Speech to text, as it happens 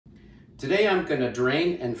Today I'm going to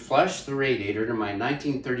drain and flush the radiator to my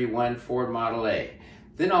 1931 Ford Model A.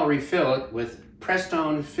 Then I'll refill it with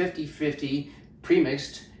Prestone 50/50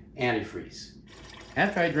 premixed antifreeze.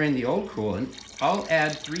 After I drain the old coolant, I'll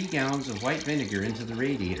add 3 gallons of white vinegar into the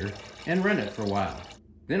radiator and run it for a while.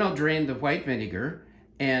 Then I'll drain the white vinegar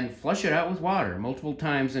and flush it out with water multiple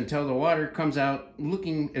times until the water comes out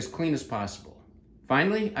looking as clean as possible.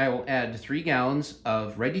 Finally, I will add 3 gallons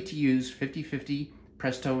of ready-to-use 50/50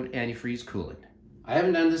 Prestone antifreeze coolant. I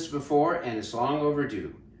haven't done this before and it's long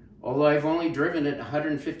overdue. Although I've only driven it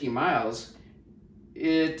 150 miles,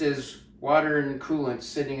 it is water and coolant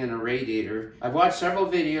sitting in a radiator. I've watched several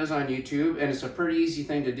videos on YouTube and it's a pretty easy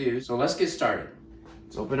thing to do, so let's get started.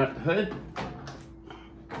 Let's open up the hood.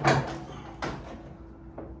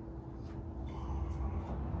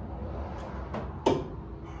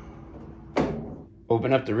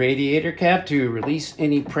 Open up the radiator cap to release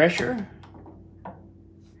any pressure.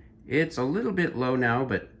 It's a little bit low now,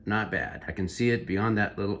 but not bad. I can see it beyond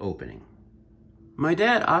that little opening. My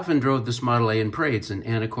dad often drove this Model A in parades in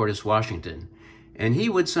Anacortes, Washington, and he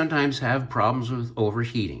would sometimes have problems with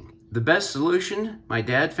overheating. The best solution my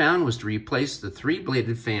dad found was to replace the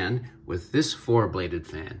 3-bladed fan with this 4-bladed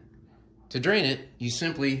fan. To drain it, you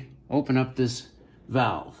simply open up this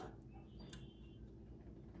valve.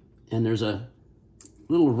 And there's a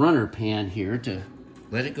little runner pan here to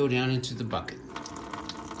let it go down into the bucket.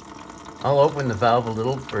 I'll open the valve a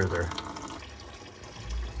little further.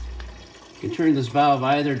 You can turn this valve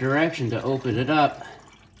either direction to open it up,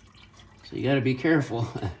 so you gotta be careful.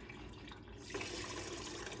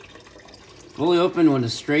 Fully open when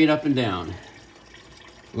it's straight up and down.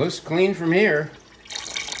 Looks clean from here.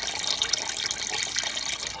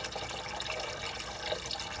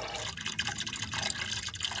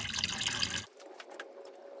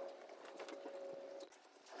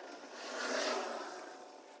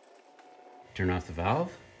 Turn off the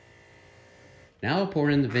valve. Now I'll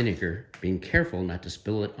pour in the vinegar, being careful not to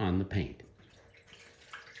spill it on the paint.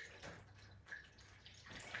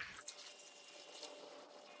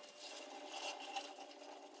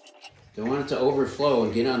 Don't want it to overflow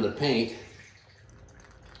and get on the paint.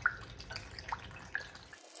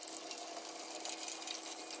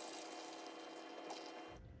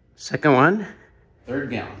 Second one.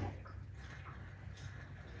 3rd gallon.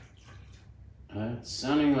 It's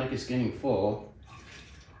sounding like it's getting full.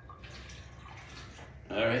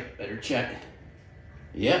 All right, better check.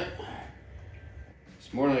 Yep.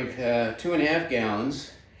 It's more like 2.5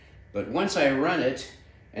 gallons. But once I run it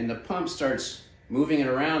and the pump starts moving it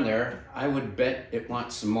around there, I would bet it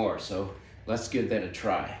wants some more. So let's give that a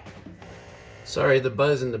try. Sorry, the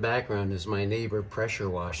buzz in the background is my neighbor pressure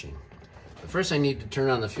washing. But first I need to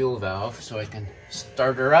turn on the fuel valve so I can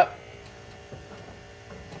start her up.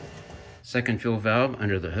 Second fuel valve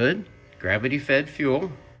under the hood, gravity fed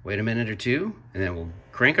fuel. Wait a minute or two, and then we'll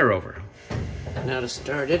crank her over. Now to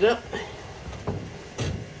start it up.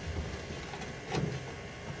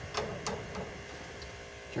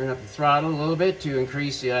 Turn up the throttle a little bit to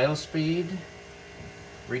increase the idle speed.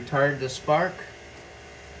 Retard the spark.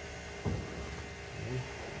 Okay.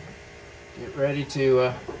 Get ready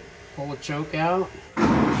to pull the choke out.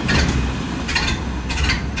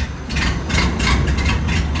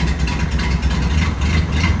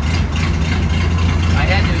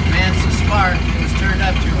 It was turned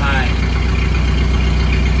up too high.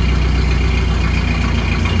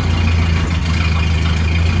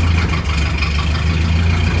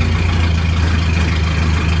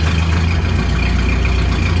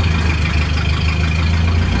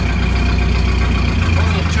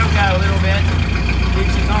 Pulling the choke out a little bit,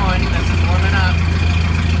 keeps it going as it's warming up.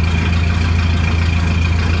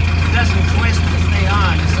 It doesn't twist to stay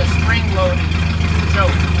on, it's a spring-loaded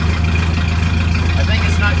choke. I think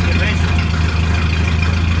it's not the original.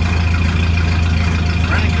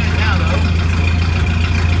 Running good now, though.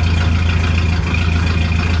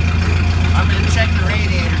 I'm going to check the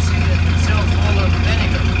radiator, see if it's still full of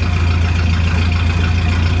vinegar.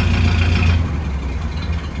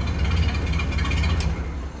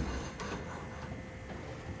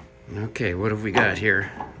 Okay, what have we got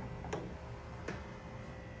here?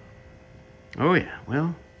 Oh yeah,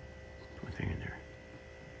 well, one thing in there.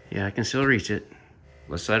 Yeah, I can still reach it.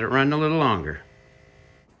 Let's let it run a little longer.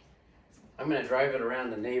 I'm going to drive it around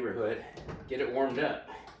the neighborhood, get it warmed up.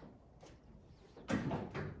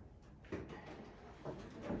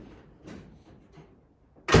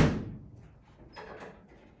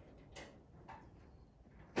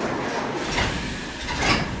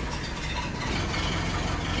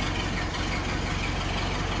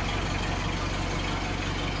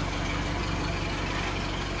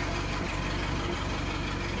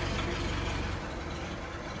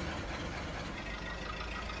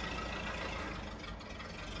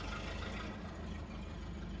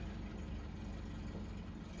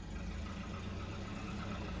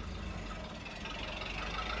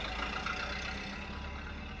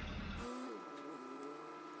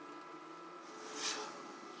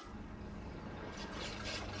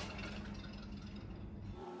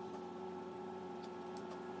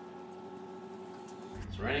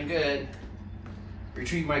 running good.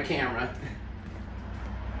 Retrieve my camera.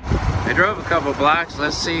 I drove a couple blocks.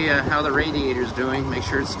 Let's see how the radiator's doing. Make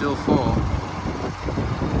sure it's still full.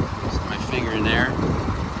 Stick my finger in there.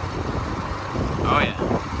 Oh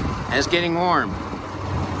yeah. And it's getting warm.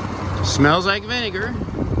 Smells like vinegar.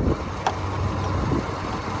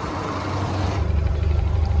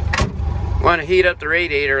 Want to heat up the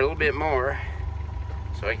radiator a little bit more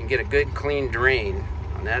so I can get a good clean drain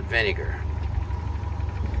on that vinegar.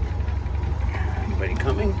 Anybody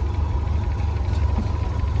coming? I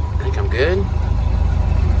think I'm good.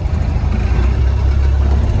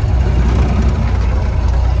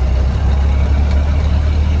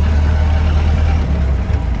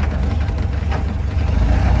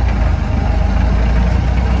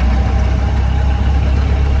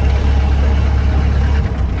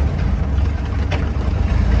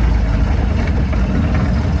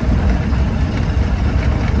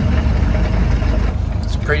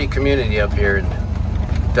 It's a pretty community up here in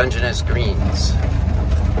Dungeness Greens.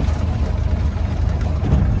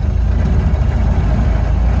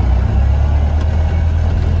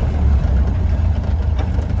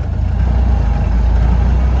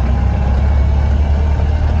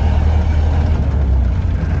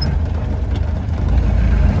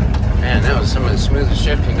 Man, that was some of the smoothest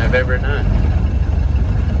shifting I've ever done.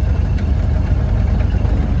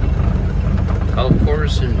 Golf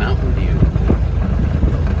course in Mountain View.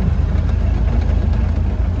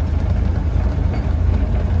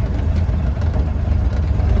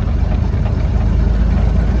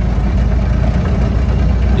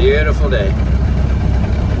 Beautiful day.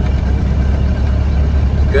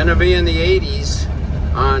 Gonna be in the 80s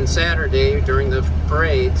on Saturday during the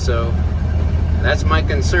parade, so that's my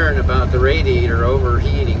concern about the radiator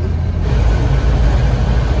overheating.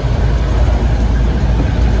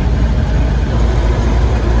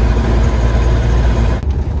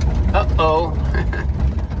 Uh-oh.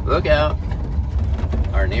 Look out.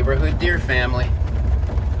 Our neighborhood deer family.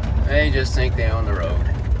 They just think they own the road.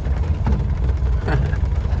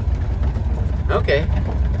 Okay,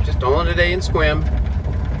 just all in a day in Squim.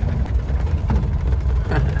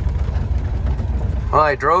 Well,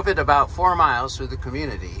 I drove it about 4 miles through the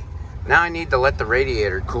community. Now I need to let the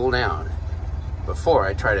radiator cool down before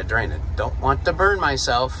I try to drain it. Don't want to burn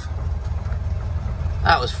myself.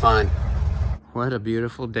 That was fun. What a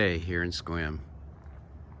beautiful day here in Squim.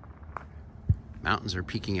 Mountains are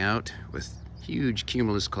peeking out with huge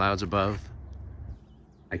cumulus clouds above.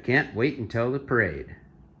 I can't wait until the parade.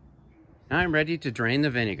 Now I'm ready to drain the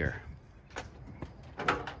vinegar.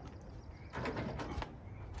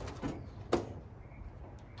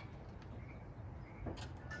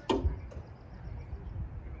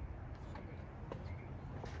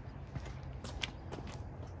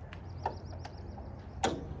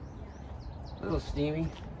 A little steamy.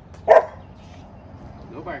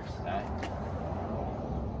 No barks to that.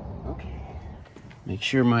 Okay. Make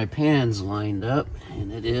sure my pan's lined up,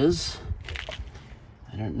 and it is.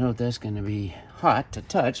 I don't know if that's going to be hot to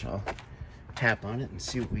touch. I'll tap on it and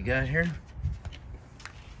see what we got here.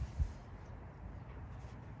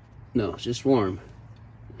 No, it's just warm.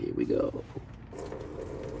 Here we go.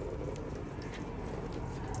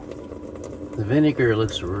 The vinegar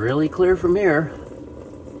looks really clear from here.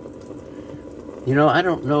 You know, I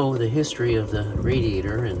don't know the history of the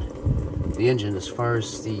radiator and the engine as far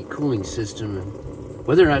as the cooling system and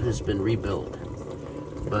whether or not it's been rebuilt,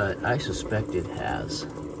 but I suspect it has.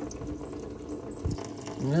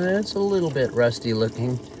 It's a little bit rusty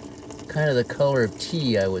looking, kind of the color of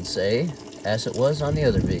tea, I would say, as it was on the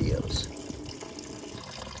other videos.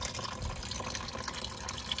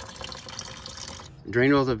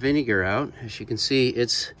 Drain all the vinegar out. As you can see,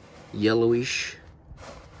 it's yellowish,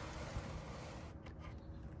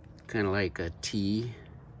 kind of like a tea.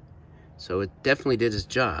 So it definitely did its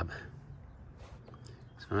job.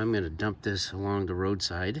 So I'm going to dump this along the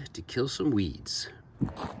roadside to kill some weeds.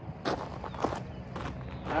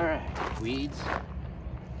 All right, weeds.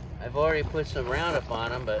 I've already put some Roundup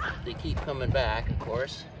on them, but they keep coming back, of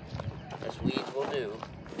course, as weeds will do.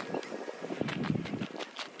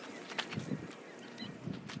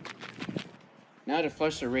 Now to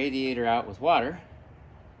flush the radiator out with water.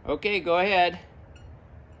 Okay, go ahead.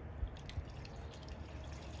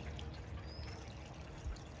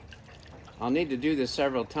 I'll need to do this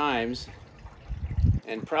several times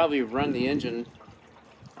and probably run the engine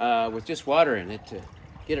with just water in it to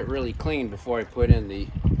get it really clean before I put in the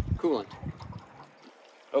coolant.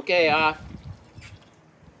 Okay, off.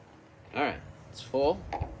 All right, it's full.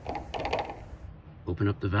 Open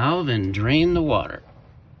up the valve and drain the water.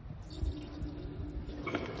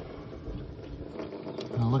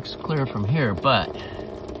 It looks clear from here, but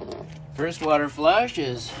First water flush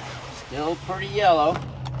is still pretty yellow.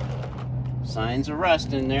 Signs of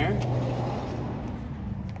rust in there.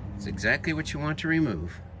 It's exactly what you want to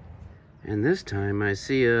remove. And this time I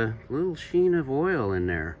see a little sheen of oil in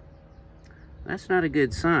there. That's not a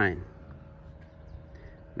good sign.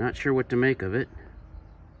 Not sure what to make of it.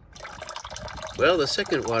 Well, the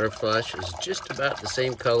second water flush is just about the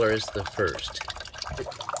same color as the first.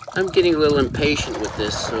 I'm getting a little impatient with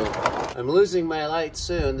this, so I'm losing my light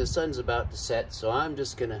soon. The sun's about to set, so I'm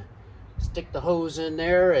just gonna stick the hose in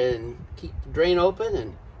there and keep the drain open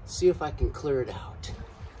and see if I can clear it out.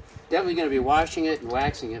 Definitely gonna be washing it and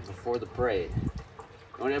waxing it before the parade.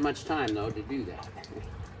 Don't have much time though to do that.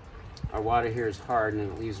 Our water here is hard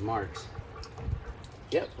and it leaves marks.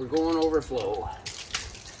 Yep, we're going overflow.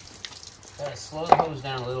 Gotta slow the hose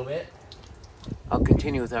down a little bit. I'll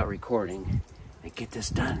continue without recording and get this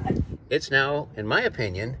done. It's now, in my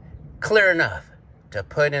opinion, clear enough to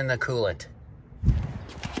put in the coolant.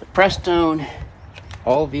 The Prestone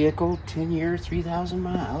all vehicle, 10-year, 3,000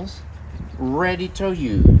 miles, ready to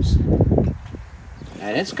use.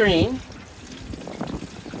 And it's green,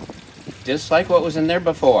 just like what was in there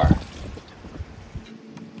before.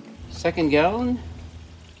 Second gallon,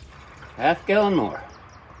 half gallon more.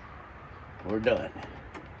 We're done.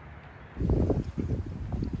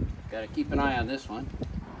 Gotta keep an eye on this one.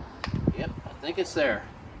 Yep, I think it's there.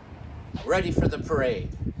 Ready for the parade.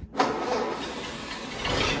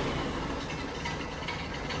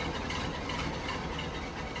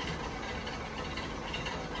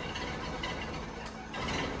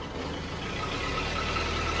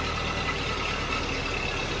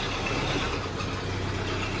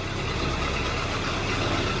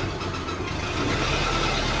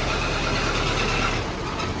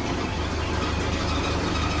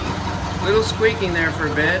 Little squeaking there for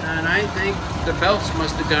a bit, and I think the belts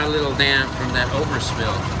must have got a little damp from that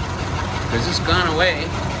overspill, because it's gone away.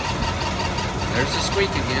 There's the squeak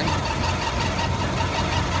again.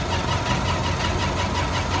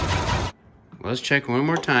 Let's check one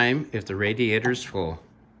more time if the radiator's full.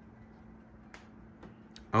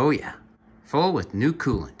 Oh yeah, full with new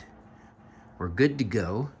coolant. We're good to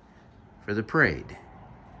go for the parade,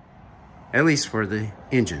 at least for the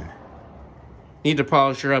engine. Need to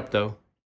polish her up though.